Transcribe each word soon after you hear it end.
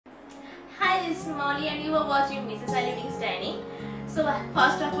is Molly and you are watching Mrs. Alluring Tiny. So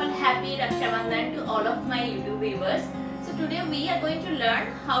first of all, happy Raksha Bandhan to all of my YouTube viewers. So today we are going to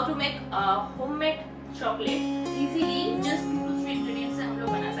learn how to make homemade chocolate easily. Just 2 to 3 ingredients से हम लोग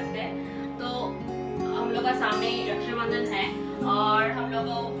बना सकते हैं. तो हम लोग का सामने रक्षा बंधन है और हम लोग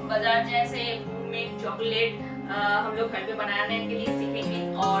को बाजार जैसे होममेड चॉकलेट हम लोग घर पे बनाने के लिए सीखेंगे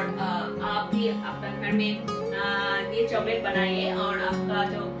और आप भी अपने घर में ये चॉकलेट बनाइए और आपका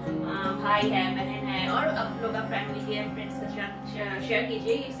जो भाई है, बहन है और आप लोग का फैमिली है, फ्रेंड्स के साथ शेयर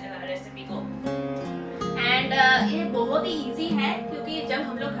कीजिए इस रेसिपी को. एंड ये बहुत ही इजी है क्योंकि जब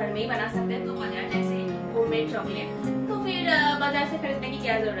हम लोग घर में ही बना सकते हैं तो बाजार जैसे होममेड चॉकलेट तो फिर बाजार से खरीदने की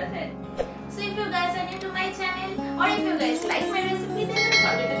क्या जरूरत है. So if you guys are new to my channel or if you guys like my recipe, then don't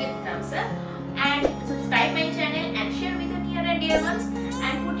forget to give thumbs up and subscribe my channel and share with your near and dear ones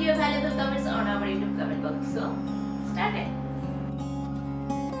and put your valuable comments on our YouTube comment box. So start it.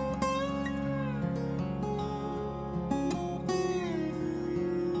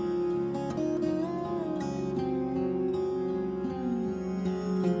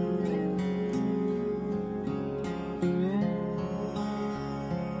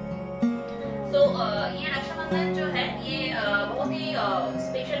 ये रक्षाबंधन जो है ये बहुत ही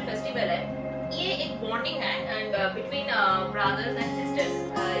special festival है. ये एक bonding है and between brothers and sisters.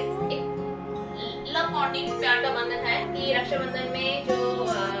 एक लव बॉन्डिंग प्यार का बंधन है कि रक्षाबंधन में जो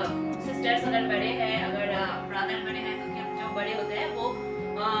सिस्टर्स अगर बड़े हैं, अगर ब्रदर बड़े हैं तो जो बड़े होते हैं वो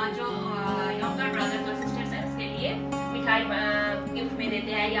जो यंगर ब्रदर्स और सिस्टर्स हैं उसके लिए मिठाई गिफ्ट में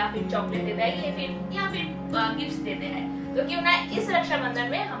देते हैं या फिर चॉकलेट देते हैं या फिर गिफ्ट्स देते हैं. तो क्यों ना इस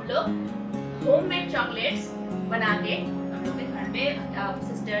रक्षाबंधन में हम लोग होममेड चॉकलेट्स बना के हम लोग घर पे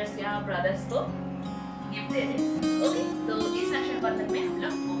सिस्टर्स या ब्रदर्स को गिफ्ट दे दें. ओके, तो इस रक्षाबंधन में हम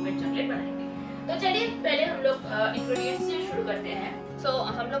लोग होममेड चॉकलेट बनाएंगे. तो चलिए पहले हम लोग इंग्रेडिएंट्स से शुरू करते हैं. सो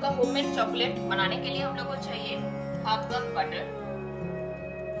हम लोग का होममेड चॉकलेट बनाने के लिए हम लोग को चाहिए half cup butter,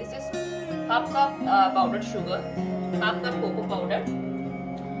 this is half cup powder sugar, half cup cocoa powder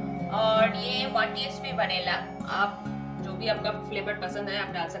और ये 1 टीस्पून वनीला. आप जो भी आपका फ्लेवर पसंद है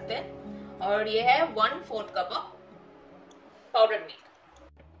आप डाल सकते हैं. और ये है 1/4 कप ऑफ पाउडर मिल्क.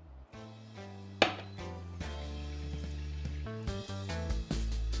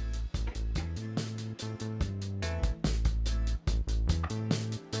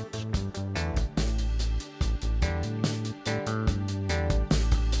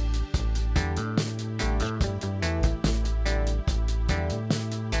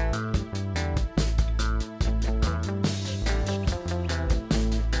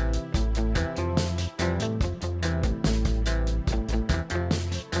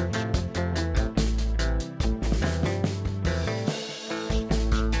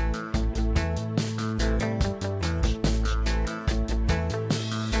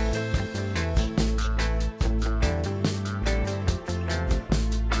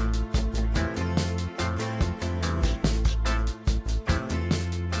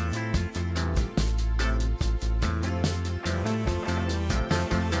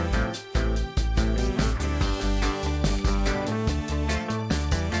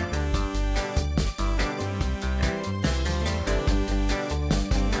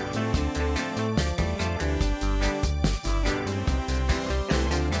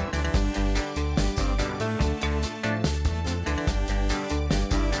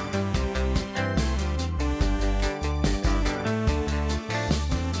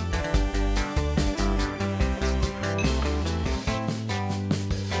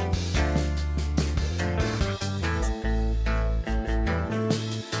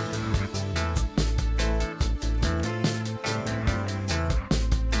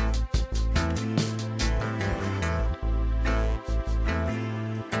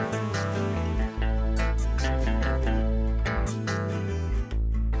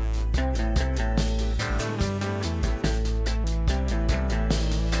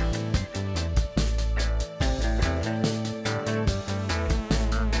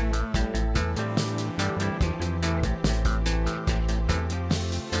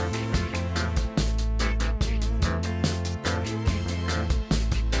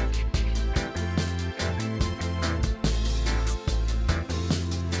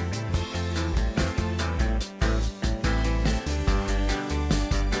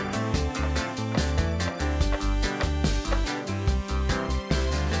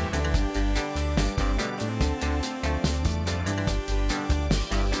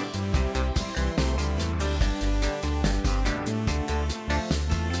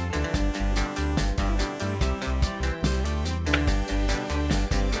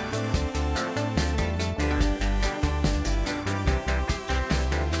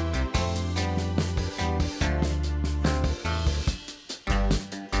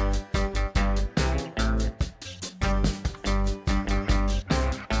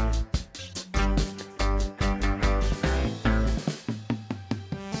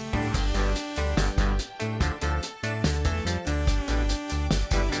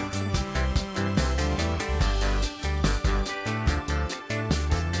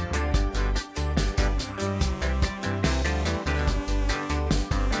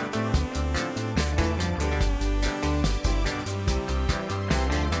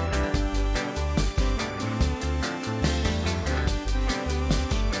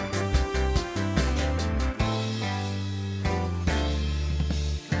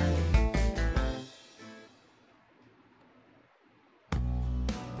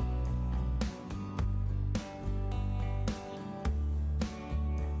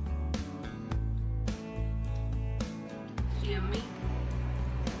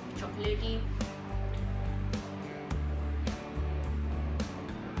 चॉकलेटी।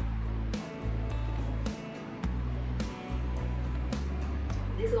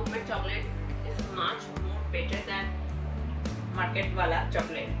 This homemade chocolate is much more better than market wala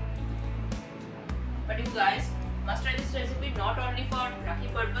chocolate. But you guys must try this recipe not only for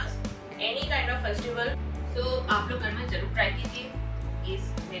Rakhi purpose, any kind of festival. So आप लोग घर में जरूर try कीजिए इस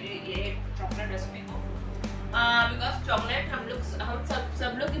मेरे ये चॉकलेट रेसिपी को, बिकॉज चॉकलेट हम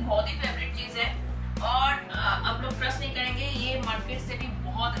सब लोग की बहुत ही फेवरेट चीज है। और आप लोग ट्रस्ट नहीं करेंगे, ये मार्केट से भी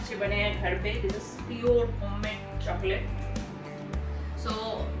बहुत अच्छे बने हैं घर पे। This is pure homemade chocolate. सो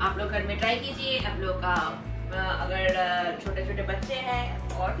आप लोग घर में ट्राई कीजिए। आप लोग का अगर छोटे छोटे बच्चे हैं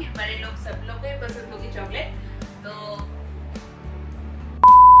और फिर बड़े लोग, सब लोग को पसंद होगी चॉकलेट। तो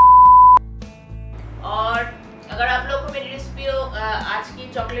और अगर आप लोग को मेरी रेसिपी आज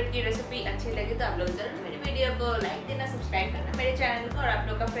की चॉकलेट की रेसिपी अच्छी लगी तो आप लोग जरूर मेरी वीडियो को लाइक देना, सब्सक्राइब करना मेरे चैनल को, और आप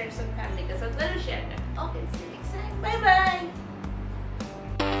लोग का फ्रेंड्स और फैमिली के साथ जरूर शेयर करना। Okay, C you next time, bye bye.